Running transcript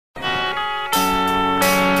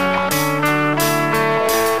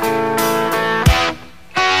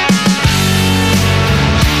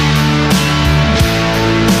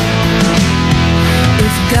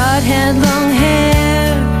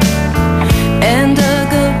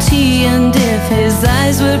His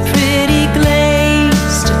eyes were pretty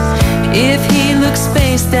glazed. If he looked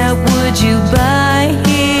spaced out, would you buy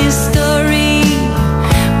his story?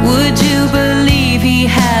 Would you believe he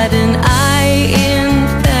had an eye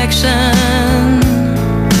infection?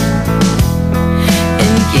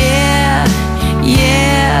 And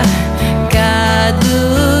yeah, God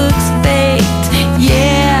looks baked.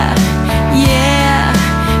 Yeah,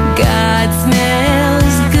 God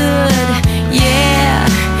smells good. Yeah.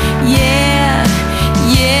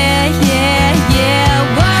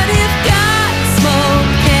 What if God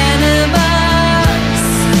smoked cannabis?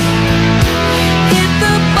 Hit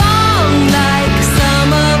the bong like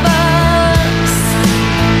some of us.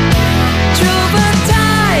 Drove a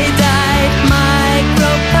tie-dyed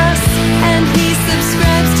microbus, and he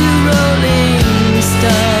subscribes to Rolling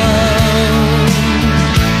Stone.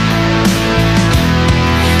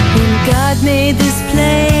 When God made this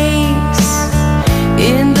place,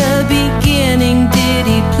 in the beginning, did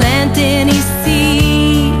he plant any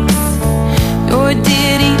seeds? Or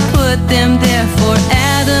did he put them there for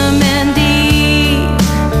Adam and Eve,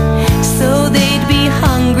 so they'd be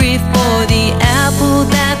hungry for the apple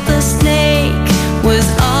that the snake was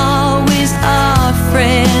always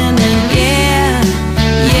offering?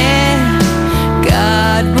 And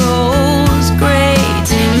God rolls great.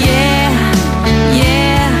 Yeah,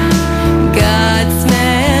 God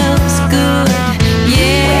smells good.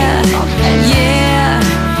 Yeah.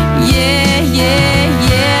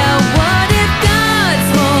 What if God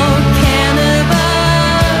smoked cannabis?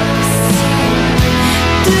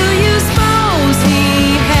 Do you suppose he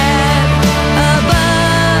had a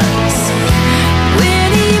buzz when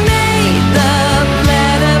he made the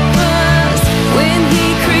platypus? When he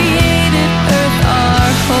created Earth, our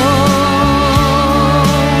home?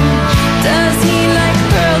 Does he like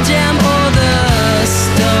Pearl Jam or the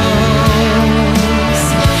Stones?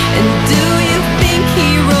 And do you think he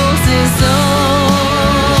rolls his own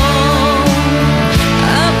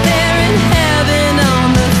up there in heaven on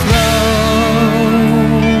the throne?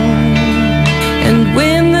 And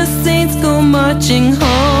when the saints go marching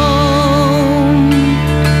home,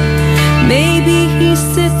 maybe he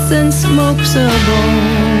sits and smokes a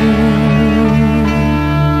bone.